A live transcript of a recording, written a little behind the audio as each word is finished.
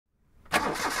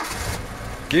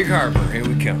Gig Harbor, here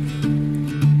we come.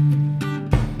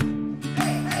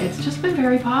 It's just been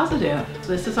very positive.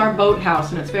 This is our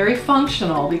boathouse, and it's very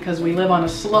functional because we live on a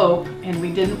slope and we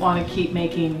didn't want to keep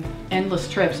making endless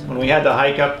trips. When we had to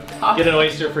hike up, get an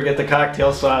oyster, forget the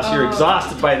cocktail sauce, you're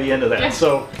exhausted by the end of that.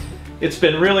 So it's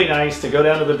been really nice to go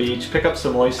down to the beach, pick up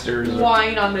some oysters.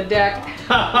 Wine on the deck,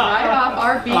 right off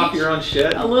our beach. Off your own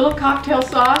shed. A little cocktail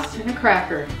sauce and a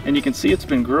cracker. And you can see it's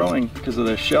been growing because of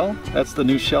the shell. That's the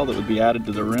new shell that would be added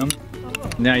to the rim.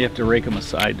 Now you have to rake them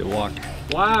aside to walk.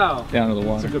 Wow. Down to the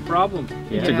water. That's a good problem.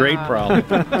 Yeah. It's a great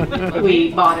problem.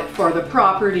 We bought it for the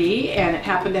property, and it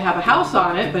happened to have a house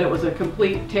on it, but it was a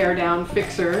complete tear down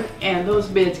fixer, and those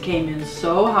bids came in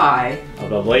so high.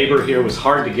 The labor here was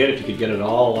hard to get if you could get it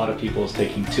all. A lot of people it's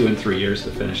taking 2 and 3 years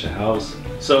to finish a house.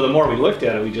 So the more we looked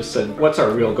at it, we just said, what's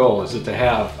our real goal? Is it to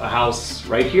have a house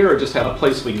right here or just have a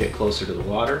place we can get closer to the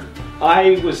water?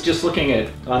 I was just looking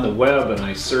at on the web and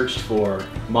I searched for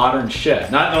Modern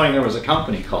Shed, not knowing there was a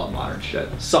company called Modern Shed.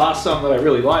 Saw some that I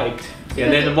really liked,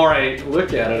 and then the more I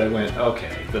looked at it, I went,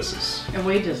 okay, this is... And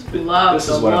we just love this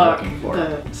is what I'm looking for.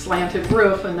 The slanted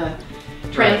roof and the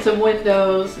transom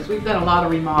windows. We've done a lot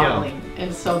of remodeling,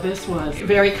 and so this was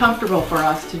very comfortable for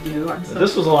us to do. So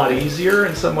this was a lot easier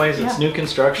in some ways. It's new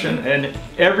construction, and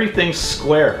everything's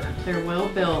square. They're well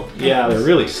built. Yeah, they're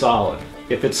really solid.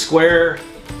 If it's square,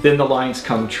 then the lines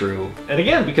come true. And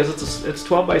again, because it's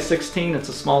 12 by 16, it's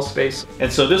a small space.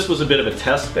 And so this was a bit of a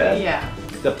test bed. Yeah.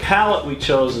 The palette we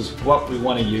chose is what we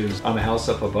want to use on the house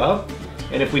up above.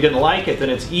 And if we didn't like it, then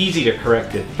it's easy to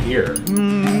correct it here.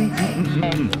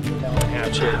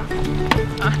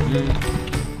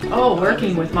 Oh,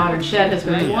 working with Modern Shed has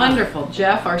been wonderful.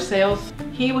 Jeff, our sales,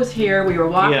 he was here. We were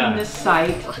walking this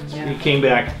site. He came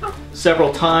back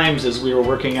several times as we were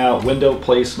working out window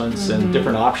placements and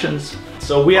different options.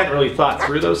 So we hadn't really thought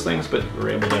through those things, but we were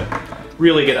able to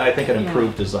really get, I think, an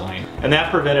improved design. And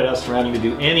that prevented us from having to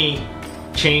do any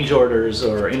change orders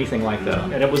or anything like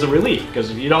that. And it was a relief, because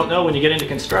if you don't know when you get into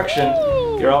construction,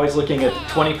 you're always looking at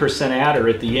 20% adder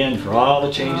at the end for all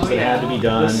the changes that had to be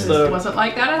done. This wasn't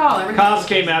like that at all. Costs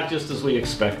came out just as we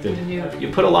expected.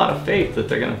 You put a lot of faith that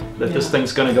this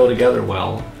thing's gonna go together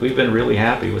well. We've been really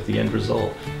happy with the end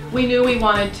result. We knew we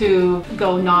wanted to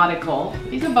go nautical.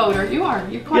 He's a boater. You're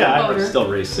quite a boater. Yeah, I still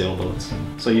race sailboats.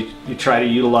 So you try to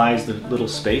utilize the little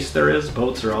space there is.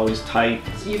 Boats are always tight.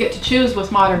 So you get to choose with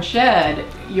Modern Shed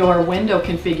your window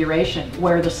configuration,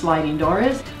 where the sliding door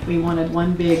is. We wanted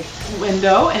one big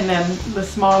window and then the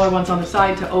smaller ones on the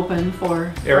side to open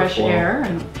for fresh air.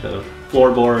 And the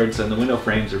floorboards and the window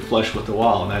frames are flush with the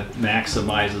wall, and that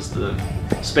maximizes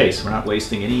the space. We're not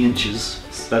wasting any inches.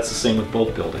 That's the same with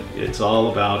boat building. It's all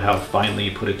about how finely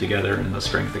you put it together and the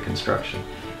strength of construction.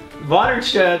 Modern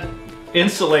Shed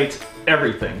insulates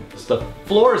everything. The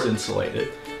floor is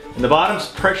insulated, and the bottom's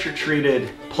pressure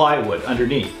treated plywood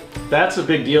underneath. That's a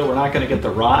big deal. We're not going to get the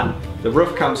rot. The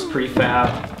roof comes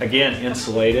prefab, again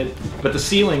insulated, but the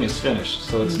ceiling is finished,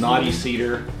 so it's knotty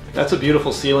cedar. That's a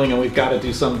beautiful ceiling, and we've got to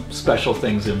do some special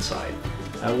things inside.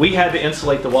 We had to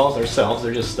insulate the walls ourselves.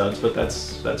 They're just studs, but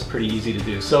that's pretty easy to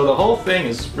do. So the whole thing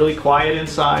is really quiet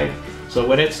inside. So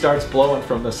when it starts blowing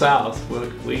from the south,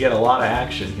 we get a lot of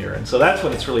action here. And so that's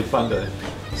when it's really fun to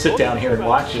sit down here and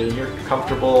watch it. And you're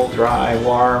comfortable, dry,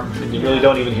 warm, and you really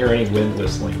don't even hear any wind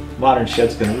whistling. Modern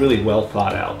Shed's been really well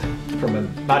thought out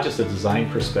from not just a design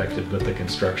perspective, but the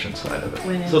construction side of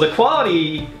it. So the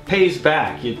quality pays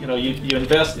back. You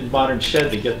invest in Modern Shed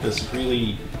to get this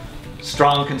really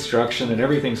strong construction and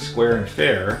everything's square and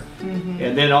fair,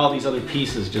 and then all these other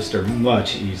pieces just are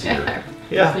much easier.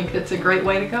 I think that's a great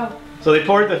way to go. So they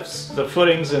poured the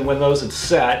footings, and when those had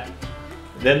set,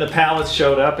 then the pallets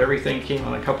showed up. Everything came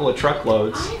on a couple of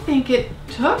truckloads. I think it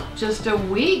took just a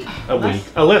week.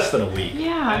 Less than a week.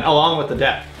 Yeah. And along with the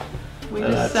deck. We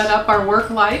just set up our work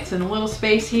lights and a little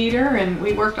space heater, and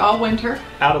we worked all winter.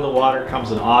 Out of the water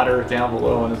comes an otter down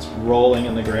below, and it's rolling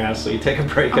in the grass, so you take a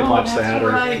break and watch the otter.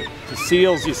 Right. The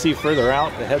seals you see further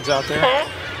out, the head's out there.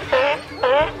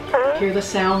 Hear the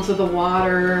sounds of the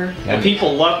water. And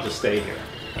people love to stay here.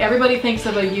 Everybody thinks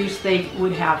of a use they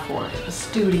would have for it, a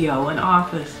studio, an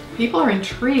office. People are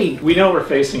intrigued. We know we're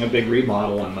facing a big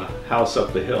remodel on the house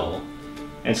up the hill,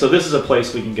 and so this is a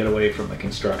place we can get away from the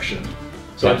construction.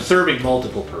 So it's serving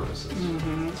multiple purposes.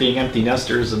 Being empty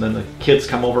nesters, and then the kids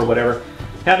come over, whatever.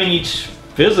 Having each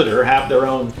visitor have their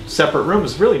own separate room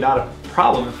is really not a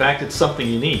problem. In fact, it's something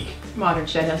unique. Modern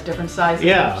Shed has different sizes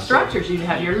of structures. You'd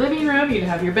have your living room, you'd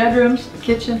have your bedrooms, the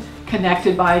kitchen,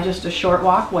 connected by just a short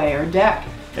walkway or deck.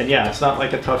 And yeah, it's not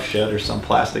like a tough shed or some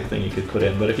plastic thing you could put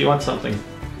in, but if you want something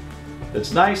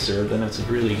that's nicer, then it's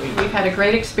really... We've had a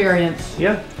great experience.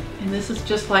 Yeah. And this is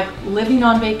just like living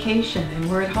on vacation and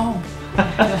we're at home.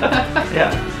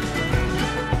 Yeah.